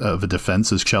good of a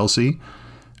defense as Chelsea.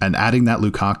 And adding that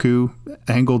Lukaku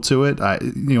angle to it, I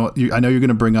know you're going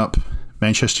to bring up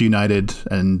Manchester United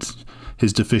and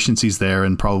his deficiencies there,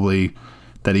 and probably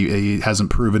that he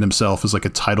hasn't proven himself as a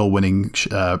title-winning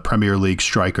Premier League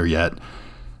striker yet.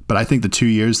 But I think the 2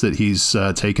 years that he's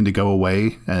taken to go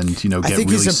away and get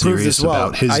really serious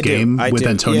about his game with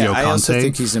Antonio Conte. I also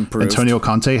think he's improved. Antonio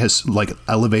Conte has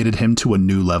elevated him to a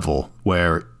new level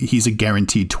where he's a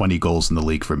guaranteed 20 goals in the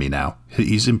league for me now.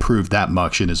 He's improved that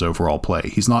much in his overall play.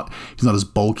 He's not as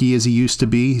bulky as he used to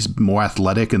be. He's more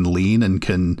athletic and lean and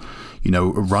can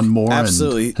run more.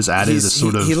 Absolutely. And has added a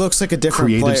sort of he looks like a different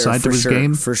creative player side to his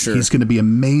game. For sure. He's going to be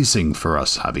amazing for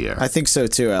us, Javier. I think so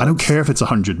too, Alex. I don't care if it's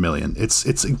 100 million.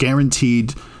 It's a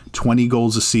guaranteed 20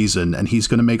 goals a season, and he's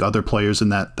going to make other players in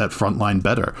that front line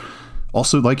better.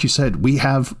 Also, like you said, we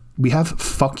have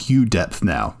fuck you depth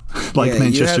now.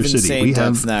 Manchester City. We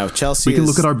have now. Chelsea. We can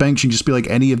look at our bench and just be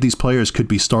any of these players could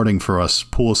be starting for us.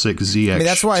 Pulisic, Ziyech,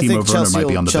 that's why Timo I think Werner might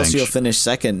be on the Chelsea bench. will finish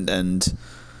second, and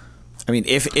I mean,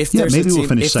 if there's maybe a team, we'll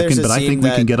finish second, but I think we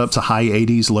can get up to high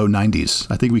 80s, low 90s.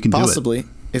 I think we can possibly. do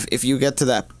it. If you get to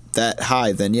that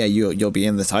high, then you'll be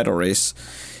in the title race.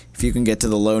 If you can get to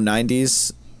the low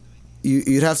 90s,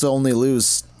 you'd have to only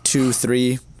lose 2,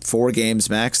 3, 4 games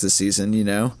max this season.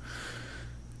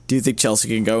 Do you think Chelsea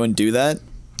can go and do that?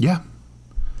 Yeah.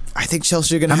 I think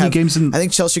Chelsea are going to have games. I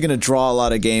think Chelsea are going to draw a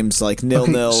lot of games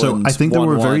 0-0. So and I think there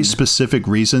were 1-1. very specific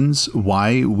reasons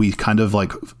why we kind of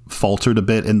faltered a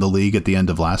bit in the league at the end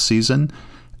of last season.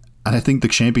 And I think the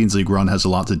Champions League run has a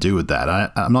lot to do with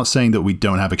that. I'm not saying that we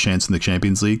don't have a chance in the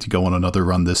Champions League to go on another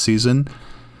run this season.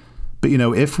 But,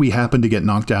 if we happen to get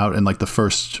knocked out in the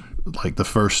first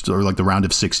or the round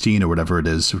of 16 or whatever it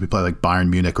is, if we play Bayern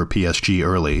Munich or PSG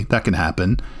early, that can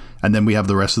happen. And then we have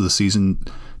the rest of the season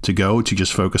to go to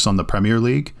just focus on the Premier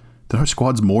League, then our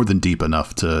squad's more than deep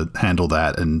enough to handle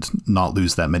that and not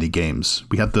lose that many games.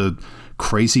 We had the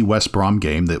crazy West Brom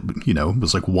game that,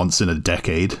 was once in a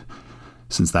decade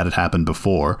since that had happened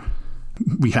before.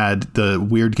 We had the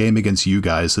weird game against you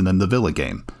guys and then the Villa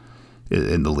game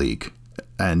in the league.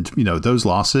 And, those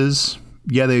losses,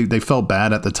 they felt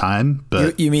bad at the time,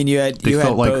 but you mean you had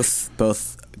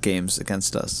both games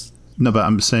against us? No, but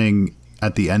I'm saying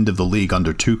at the end of the league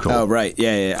under Tuchel. Oh, right.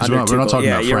 Yeah. We're not talking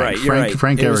about Frank. You're right.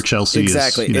 Frank Eric Chelsea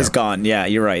is gone. Yeah,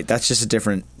 you're right. That's just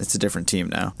it's a different team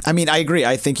now. I mean, I agree.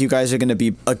 I think you guys are going to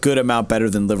be a good amount better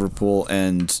than Liverpool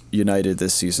and United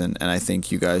this season, and I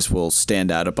think you guys will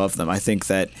stand out above them. I think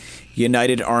that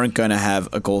United aren't going to have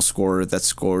a goal scorer that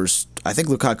scores. I think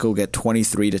Lukaku will get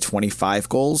 23 to 25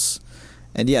 goals.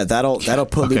 And that'll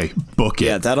put book it.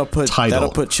 Yeah, that'll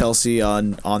put Chelsea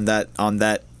on that.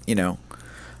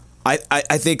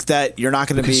 I think that you're not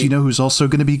going to be. Because who's also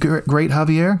going to be great,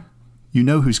 Javier?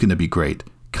 Who's going to be great?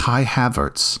 Kai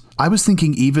Havertz. I was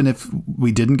thinking even if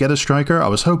we didn't get a striker, I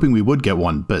was hoping we would get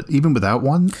one. But even without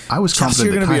one, I was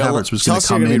confident that Kai Havertz was going to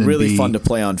come in and be really fun to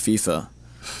play on FIFA.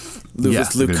 With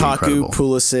Lukaku,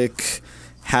 Pulisic,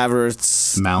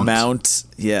 Havertz, Mount.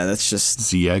 Yeah, that's just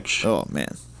Ziyech. Oh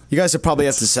man, you guys would probably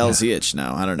have to sell Ziyech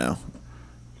now. I don't know.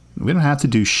 We don't have to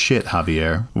do shit,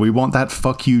 Javier. We want that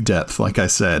fuck you depth, like I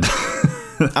said.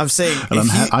 I'm saying, and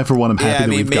I for one, I'm happy that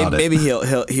we've got it. Maybe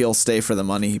he'll stay for the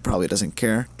money. He probably doesn't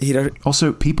care.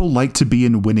 Also, people like to be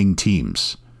in winning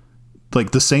teams.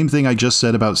 like the same thing I just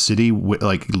said about City,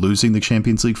 like losing the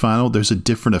Champions League final. There's a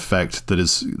different effect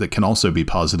that can also be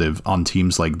positive on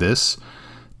teams like this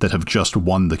that have just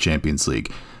won the Champions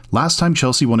League. Last time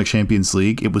Chelsea won a Champions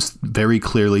League, it was very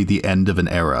clearly the end of an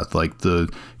era. Like the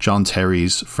John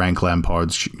Terry's, Frank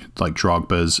Lampard's, like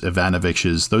Drogba's,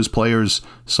 Ivanovic's, those players,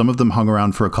 some of them hung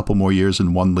around for a couple more years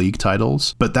and won league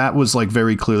titles. But that was like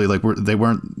very clearly like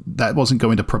that wasn't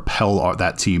going to propel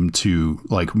that team to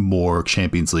like more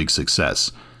Champions League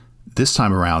success. This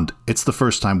time around, it's the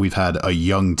first time we've had a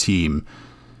young team.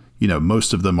 You know,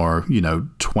 most of them are,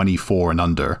 24 and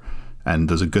under, and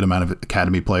there's a good amount of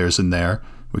academy players in there,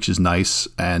 which is nice,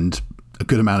 and a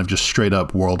good amount of just straight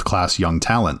up world-class young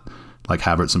talent like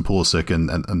Havertz and Pulisic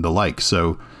and the like.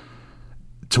 So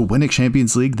to win a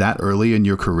Champions League that early in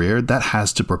your career, that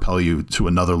has to propel you to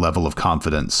another level of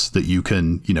confidence that you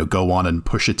can, go on and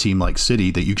push a team like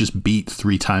City that you just beat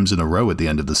 3 times in a row at the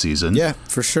end of the season. Yeah,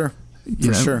 for sure.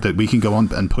 Sure. That we can go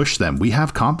on and push them. We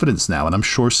have confidence now, and I'm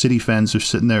sure City fans are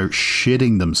sitting there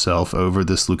shitting themselves over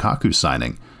this Lukaku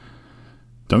signing.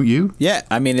 Don't you? Yeah,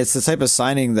 I mean, it's the type of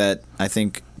signing that I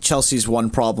think Chelsea's one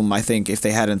problem, I think, if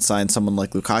they hadn't signed someone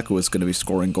like Lukaku, is going to be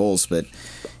scoring goals. But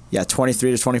yeah,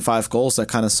 23 to 25 goals, that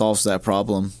kind of solves that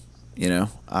problem. The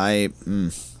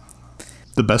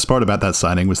best part about that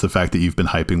signing was the fact that you've been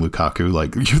hyping Lukaku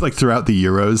like throughout the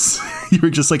Euros. You were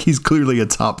just like, he's clearly a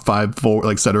top 5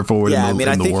 center forward in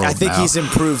the world. I think he's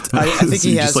improved. I think so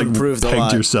he has improved a lot.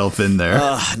 Pegged yourself in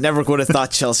there. Never would have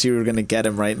thought Chelsea were going to get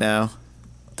him right now.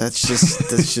 That's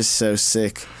just so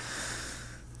sick.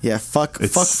 Yeah, fuck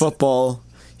football.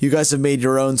 You guys have made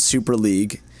your own Super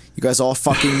League. You guys all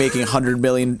fucking making 100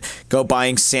 million, go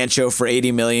buying Sancho for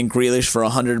 80 million, Grealish for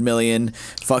 100 million,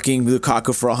 fucking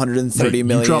Lukaku for 130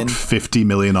 million. You dropped 50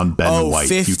 million on Ben White.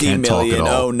 50 you can't million. Talk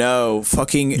at all. Oh no,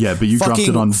 fucking yeah, but you dropped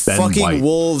it on Ben White.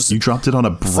 Wolves. You dropped it on a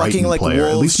Brighton player.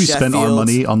 Wolves, at least we spent our Sheffield.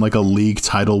 money on like a league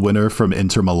title winner from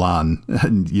Inter Milan,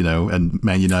 and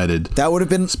Man United. That would have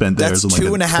been spent theirs that's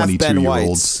on like 2.5 Ben 22-year-old.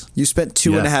 Whites. You spent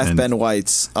 2.5 Ben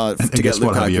Whites to get guess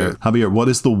what, Lukaku. Javier, what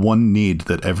is the one need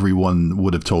that everyone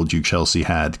would have told you Chelsea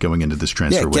had going into this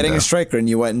transfer window? Getting a striker, and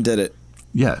you went and did it.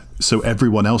 Yeah, so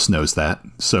everyone else knows that,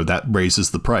 so that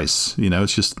raises the price.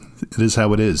 It's just, it is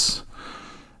how it is.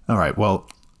 All right, well,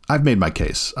 I've made my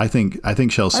case. I think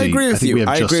Chelsea. I agree with you. We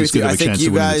have just as good of a chance to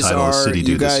win the title as City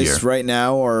do this year. You guys right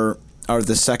now are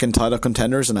the second title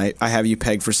contenders, and I have you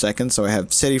pegged for second. So I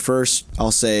have City first.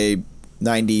 I'll say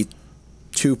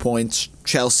 92 points.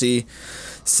 Chelsea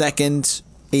second,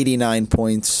 89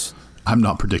 points. I'm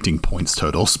not predicting points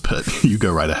totals, but you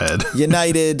go right ahead.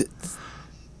 United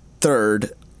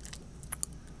third,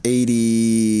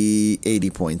 80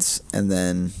 points, and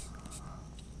then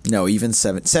even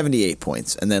 78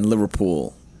 points, and then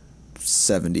Liverpool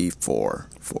 74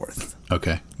 fourth.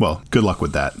 Okay, well, good luck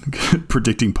with that.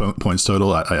 Predicting points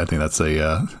total, I think that's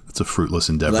a fruitless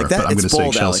endeavor. Like that? But I'm going to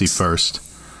say Chelsea Alex. first.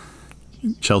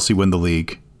 Chelsea win the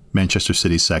league. Manchester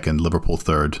City second. Liverpool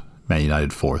third. Man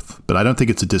United fourth. But I don't think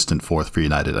it's a distant fourth for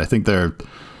United. I think they're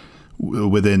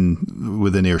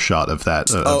within earshot of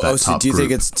that. Of that so top do you think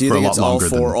group it's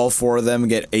all four of them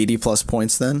get 80 plus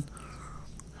points then?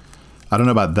 I don't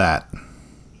know about that,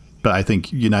 but I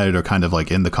think United are kind of like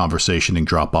in the conversation and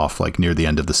drop off like near the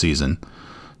end of the season.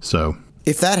 So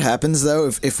if that happens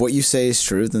though, if what you say is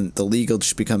true, then the league will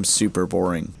just become super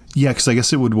boring. Yeah, because I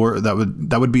guess it would work.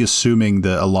 That would be assuming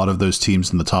that a lot of those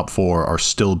teams in the top 4 are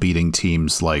still beating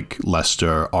teams like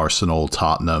Leicester, Arsenal,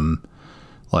 Tottenham.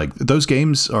 Like those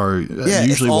games are usually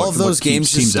if all what, of those what games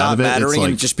keeps teams just stop out of it. mattering, Like,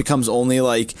 and it just becomes only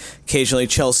like occasionally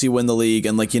Chelsea win the league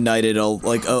and like United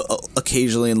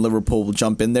occasionally and Liverpool will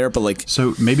jump in there, but like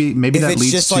so maybe that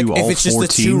leads to all 4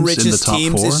 teams in the top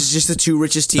 4. It's just the 2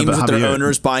 richest teams with their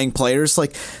owners buying players.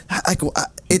 Like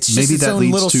it's just maybe its that own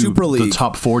leads little to super league. The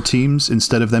top 4 teams,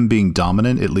 instead of them being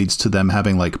dominant, it leads to them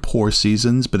having like poor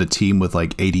seasons, but a team with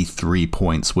like 83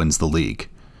 points wins the league.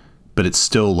 But it's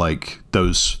still like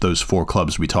those 4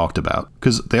 clubs we talked about,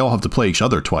 because they all have to play each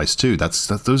other twice too.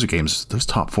 Those are games. Those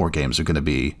top 4 games are going to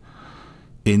be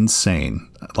insane.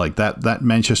 Like that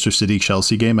Manchester City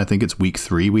Chelsea game. I think it's week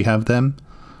 3 we have them.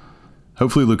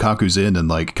 Hopefully Lukaku's in and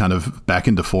like kind of back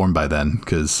into form by then,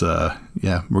 because we're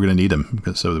going to need him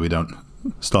so that we don't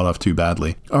start off too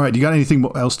badly. All right, you got anything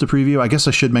else to preview? I guess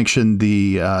I should mention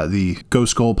the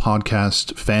Ghost Goal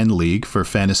Podcast Fan League for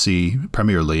Fantasy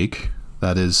Premier League.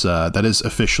 That is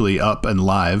officially up and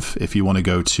live. If you want to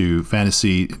go to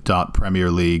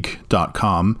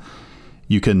fantasy.premierleague.com,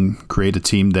 you can create a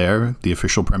team there, the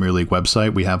official Premier League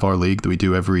website. We have our league that we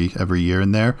do every year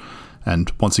in there.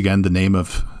 And once again, the name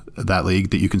of that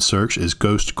league that you can search is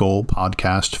Ghost Goal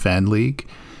Podcast Fan League.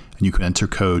 and you can enter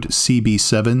code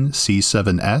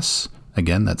CB7C7S.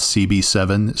 Again, that's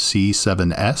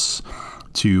CB7C7S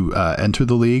to enter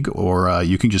the league, or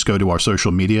you can just go to our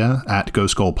social media at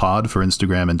Ghost Goal Pod for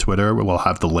Instagram and Twitter. We'll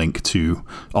have the link to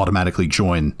automatically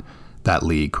join that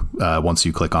league once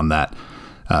you click on that.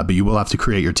 But you will have to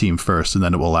create your team first, and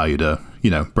then it will allow you to,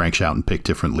 branch out and pick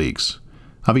different leagues.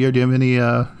 Javier, do you have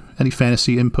any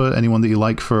fantasy input? Anyone that you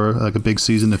like for like a big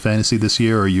season of fantasy this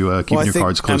year, or are you keeping your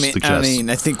cards close to the chest?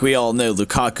 I think we all know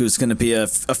Lukaku's going to be a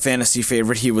fantasy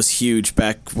favorite. He was huge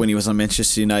back when he was on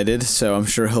Manchester United, so I'm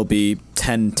sure he'll be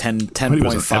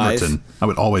 10.5. I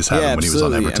would always have him when he was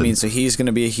on Everton. So he's going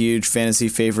to be a huge fantasy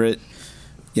favorite.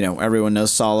 Everyone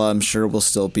knows Salah. I'm sure will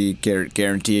still be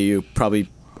guarantee you probably,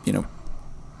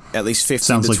 at least 15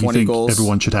 Sounds to like 20 you think goals.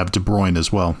 Everyone should have De Bruyne as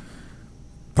well.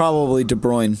 Probably De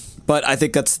Bruyne, but I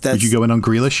think that's. Would you go in on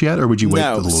Grealish yet, or would you wait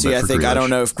a little bit for Grealish? I don't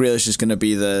know if Grealish is going to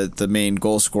be the main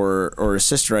goal scorer or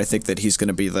assister. I think that he's going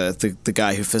to be the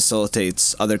guy who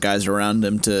facilitates other guys around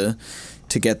him to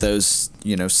get those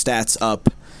stats up.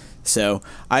 So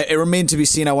it remains to be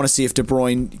seen. I want to see if De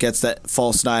Bruyne gets that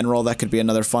false 9 role. That could be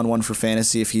another fun one for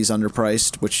fantasy if he's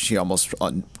underpriced, which he most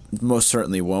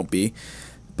certainly won't be.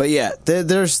 But yeah,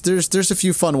 there's a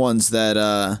few fun ones that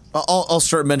I'll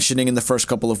start mentioning in the first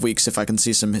couple of weeks if I can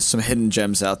see some hidden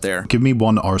gems out there. Give me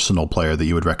one Arsenal player that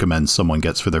you would recommend someone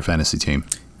gets for their fantasy team.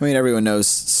 I mean, everyone knows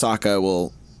Saka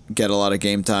will get a lot of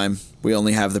game time. We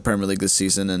only have the Premier League this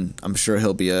season, and I'm sure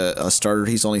he'll be a starter.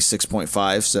 He's only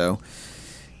 6.5, so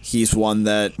he's one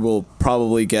that will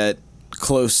probably get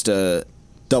close to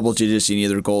double digits in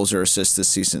either goals or assists this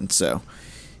season. So,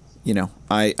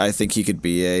 I think he could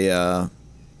be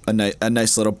a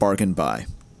nice little bargain buy.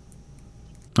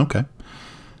 Okay.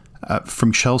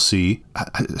 From Chelsea,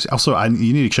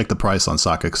 you need to check the price on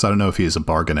Saka because I don't know if he is a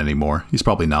bargain anymore. He's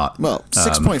probably not. Well,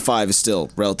 6.5 is still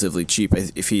relatively cheap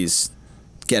if he's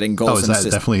getting goals. Oh, is that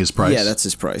definitely his price? Yeah, that's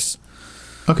his price.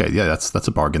 Okay, yeah, that's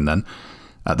a bargain then.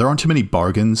 There aren't too many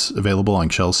bargains available on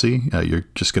Chelsea. You're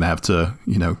just going to have to,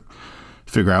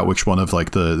 figure out which one of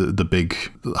like the big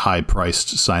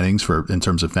high-priced signings in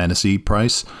terms of fantasy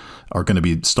price are going to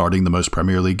be starting the most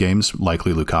Premier League games,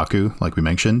 likely Lukaku, like we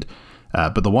mentioned.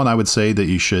 But the one I would say that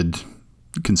you should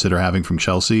consider having from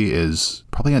Chelsea is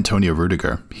probably Antonio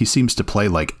Rudiger. He seems to play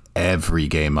like every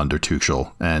game under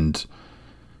Tuchel, and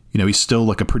he's still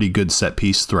like a pretty good set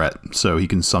piece threat. So he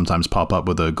can sometimes pop up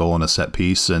with a goal on a set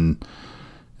piece, and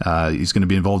he's going to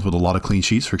be involved with a lot of clean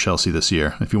sheets for Chelsea this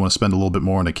year. If you want to spend a little bit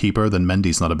more on a keeper, then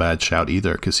Mendy's not a bad shout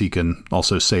either because he can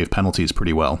also save penalties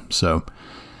pretty well. So.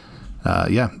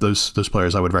 Those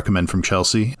players I would recommend from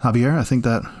Chelsea. Javier, I think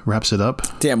that wraps it up.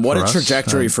 Damn, what a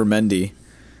trajectory for Mendy.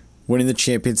 Winning the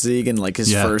Champions League and like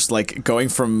his first, like going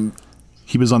from...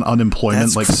 He was on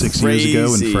unemployment like 6 years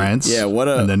ago in France. Yeah,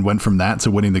 and then went from that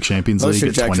to winning the Champions League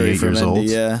at 28 years old.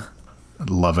 Yeah. I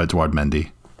love Edouard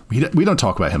Mendy. We don't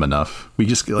talk about him enough. We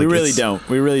just we really don't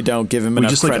give him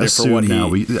enough credit for what he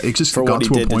now. It just got to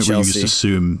a point where you just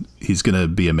assume he's going to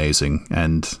be amazing,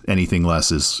 and anything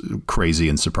less is crazy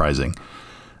and surprising.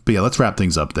 But yeah, let's wrap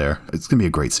things up there. It's going to be a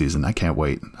great season. I can't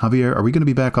wait. Javier, are we going to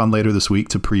be back on later this week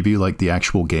to preview like the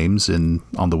actual games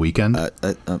on the weekend?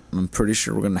 I'm pretty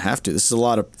sure we're going to have to. This is a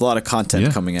lot of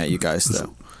content coming at you guys,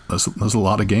 though. There's a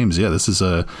lot of games. Yeah, this is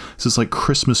like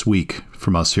Christmas week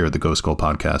from us here at the Ghost Goal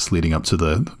Podcast leading up to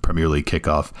the Premier League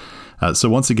kickoff. So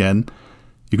once again,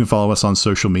 you can follow us on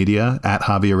social media at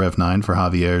JavierRev9 for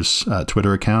Javier's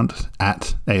Twitter account,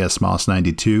 at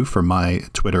ASMoss92 for my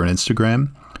Twitter and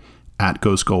Instagram, at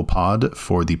Ghost Goal Pod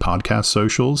for the podcast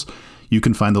socials. You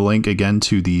can find the link again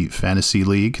to the Fantasy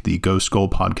League, the Ghost Goal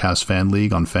Podcast Fan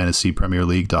League on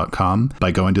fantasypremierleague.com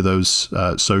by going to those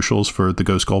socials for the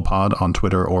Ghost Goal Pod on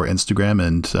Twitter or Instagram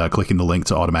and clicking the link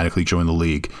to automatically join the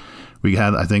league. We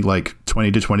had, I think, like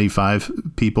 20 to 25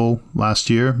 people last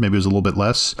year. Maybe it was a little bit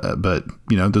less, but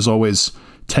there's always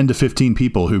 10 to 15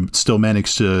 people who still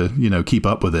manage to, keep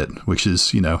up with it, which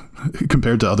is,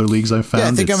 compared to other leagues I've found. Yeah,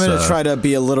 I think I'm going to try to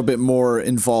be a little bit more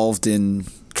involved in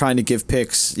trying to give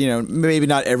picks, maybe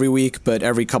not every week, but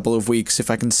every couple of weeks if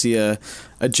I can see a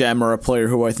gem or a player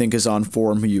who I think is on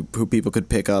form who people could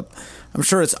pick up. I'm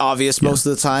sure it's obvious most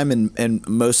of the time, and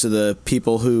most of the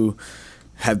people who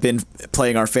have been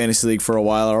playing our fantasy league for a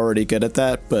while are already good at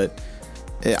that, but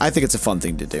I think it's a fun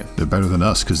thing to do. They're better than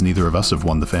us because neither of us have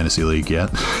won the fantasy league yet.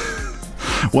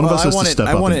 One of us has to step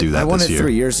up and do that this year. I won it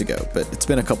 3 years ago, but it's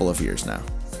been a couple of years now.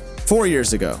 4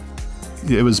 years ago.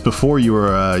 It was before you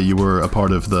were a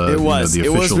part of the the official team.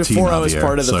 It was before Javier, I was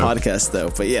part of the podcast,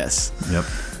 though. But yes. Yep,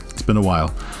 it's been a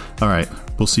while. All right,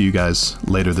 we'll see you guys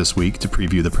later this week to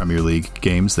preview the Premier League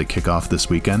games that kick off this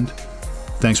weekend.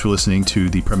 Thanks for listening to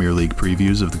the Premier League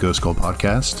previews of the Ghost Goal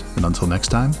podcast. And until next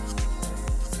time,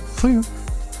 see you.